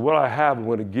 But he said, what I have, I'm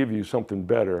going to give you something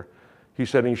better. He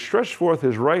said, and he stretched forth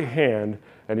his right hand,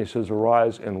 and he says,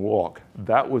 arise and walk.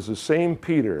 That was the same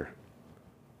Peter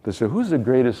that said, who's the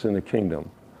greatest in the kingdom?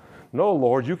 No,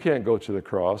 Lord, you can't go to the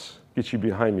cross. Get you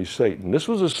behind me, Satan. This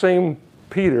was the same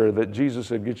Peter that Jesus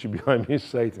said, get you behind me,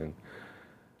 Satan.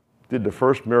 Did the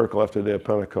first miracle after the day of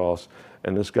Pentecost,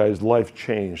 and this guy's life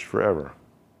changed forever.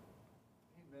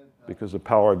 Because the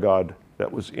power of God that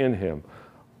was in him,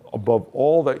 above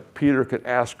all that Peter could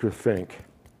ask or think,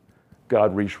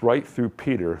 God reached right through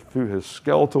Peter, through his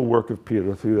skeletal work of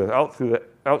Peter, through the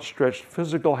outstretched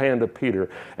physical hand of Peter,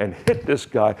 and hit this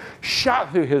guy,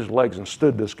 shot through his legs, and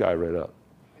stood this guy right up.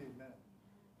 Amen.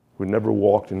 Who never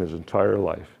walked in his entire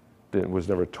life. Was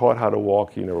never taught how to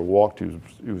walk. He never walked. He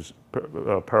was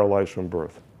paralyzed from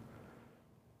birth.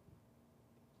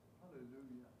 Hallelujah.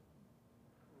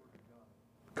 Glory to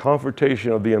God.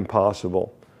 Confrontation of the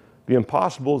impossible. The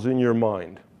impossible is in your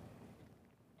mind.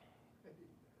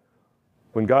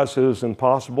 When God says it's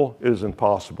impossible, it is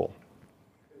impossible.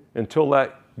 Until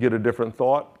that, get a different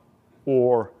thought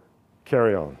or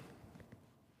carry on.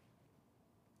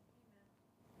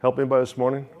 Help anybody this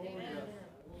morning? Amen.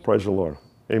 Praise the Lord.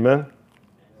 Amen?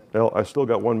 Well, I still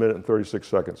got 1 minute and 36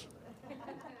 seconds.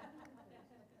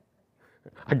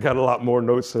 I got a lot more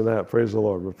notes than that. Praise the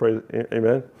Lord. But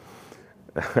amen?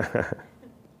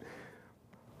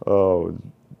 Oh,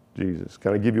 Jesus.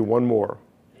 Can I give you one more?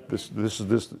 This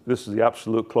is the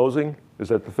absolute closing. Is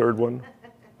that the third one?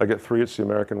 I get 3. It's the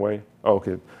American way. Oh,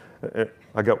 okay.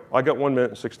 I got 1 minute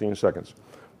and 16 seconds.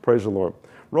 Praise the Lord.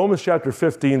 Romans chapter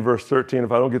 15, verse 13.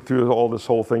 If I don't get through all this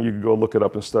whole thing, you can go look it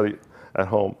up and study at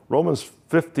home. Romans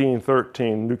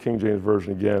 15:13, New King James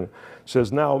Version again,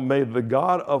 says, now may the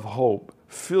God of hope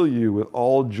fill you with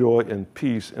all joy and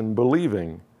peace in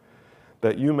believing,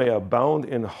 that you may abound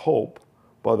in hope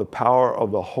by the power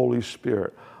of the Holy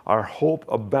Spirit. Our hope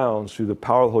abounds through the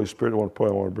power of the Holy Spirit. One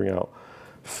point I want to bring out.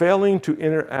 Failing to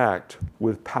interact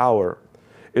with power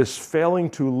is failing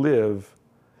to live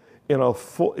in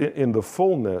the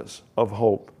fullness of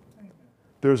hope.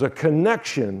 There's a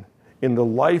connection in the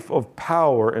life of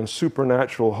power and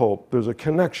supernatural hope. There's a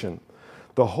connection.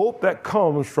 The hope that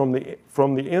comes from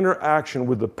the interaction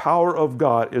with the power of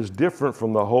God is different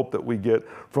from the hope that we get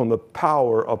from the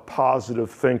power of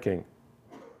positive thinking.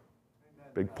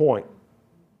 Big point.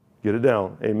 Get it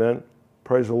down. Amen.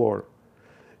 Praise the Lord.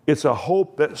 It's a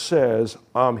hope that says,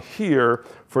 I'm here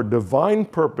for divine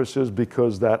purposes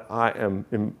because that I am,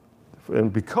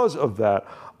 and because of that,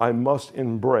 I must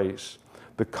embrace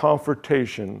the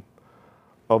confrontation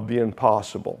of the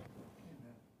impossible.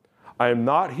 I am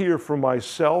not here for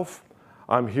myself.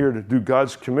 I'm here to do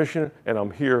God's commission, and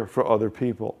I'm here for other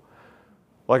people.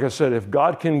 Like I said, if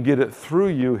God can get it through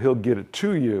you, he'll get it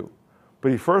to you.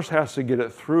 But he first has to get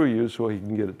it through you so he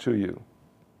can get it to you.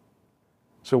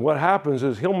 So what happens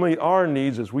is he'll meet our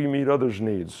needs as we meet others'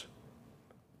 needs.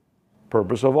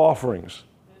 Purpose of offerings.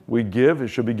 We give, it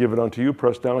should be given unto you,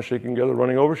 pressed down, shaken together,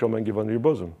 running over, shall men give unto your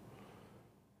bosom.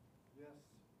 Yes.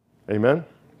 Amen? Amen.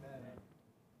 Amen,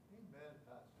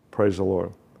 Pastor. Praise the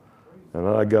Lord. And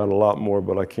I got a lot more,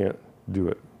 but I can't do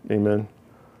it. Amen?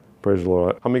 Praise the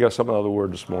Lord. How many got something out of the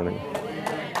word this morning?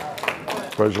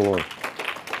 Praise the Lord.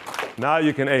 Now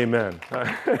you can amen.